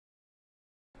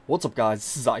What's up guys,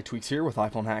 this is iTweaks here with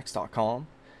iPhoneHacks.com,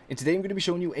 and today I'm going to be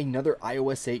showing you another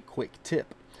iOS 8 quick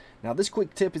tip. Now this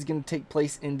quick tip is going to take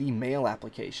place in the Mail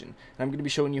application, and I'm going to be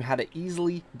showing you how to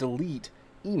easily delete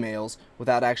emails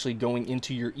without actually going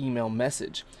into your email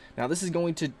message. Now this is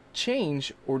going to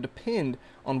change or depend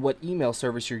on what email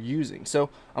service you're using, so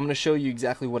I'm going to show you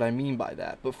exactly what I mean by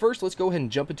that. But first, let's go ahead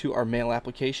and jump into our Mail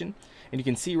application, and you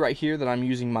can see right here that I'm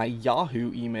using my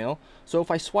Yahoo email. So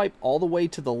if I swipe all the way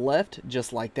to the left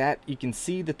just like that, you can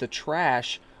see that the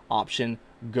trash option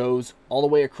goes all the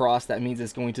way across. That means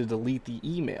it's going to delete the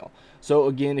email. So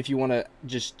again, if you want to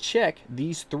just check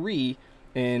these three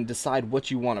and decide what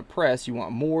you want to press, you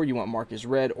want more, you want mark as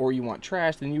read, or you want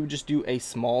trash, then you would just do a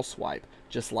small swipe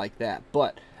just like that.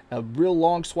 But a real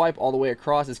long swipe all the way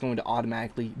across is going to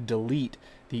automatically delete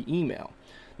the email.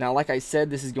 Now, like I said,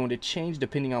 this is going to change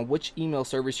depending on which email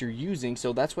service you're using,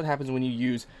 so that's what happens when you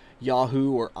use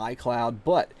Yahoo or iCloud.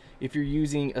 But if you're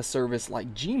using a service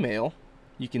like Gmail,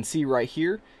 you can see right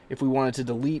here, if we wanted to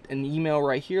delete an email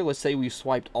right here, let's say we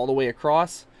swiped all the way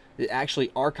across, it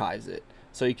actually archives it.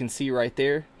 So you can see right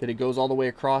there that it goes all the way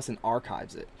across and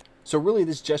archives it. So really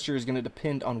this gesture is going to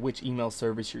depend on which email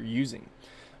service you're using.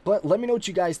 But let me know what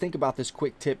you guys think about this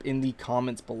quick tip in the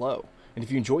comments below. And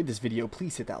if you enjoyed this video,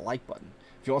 please hit that like button.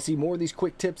 If you want to see more of these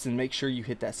quick tips, then make sure you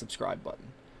hit that subscribe button.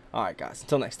 Alright guys,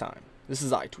 until next time, this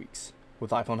is iTweaks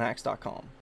with iPhoneHacks.com.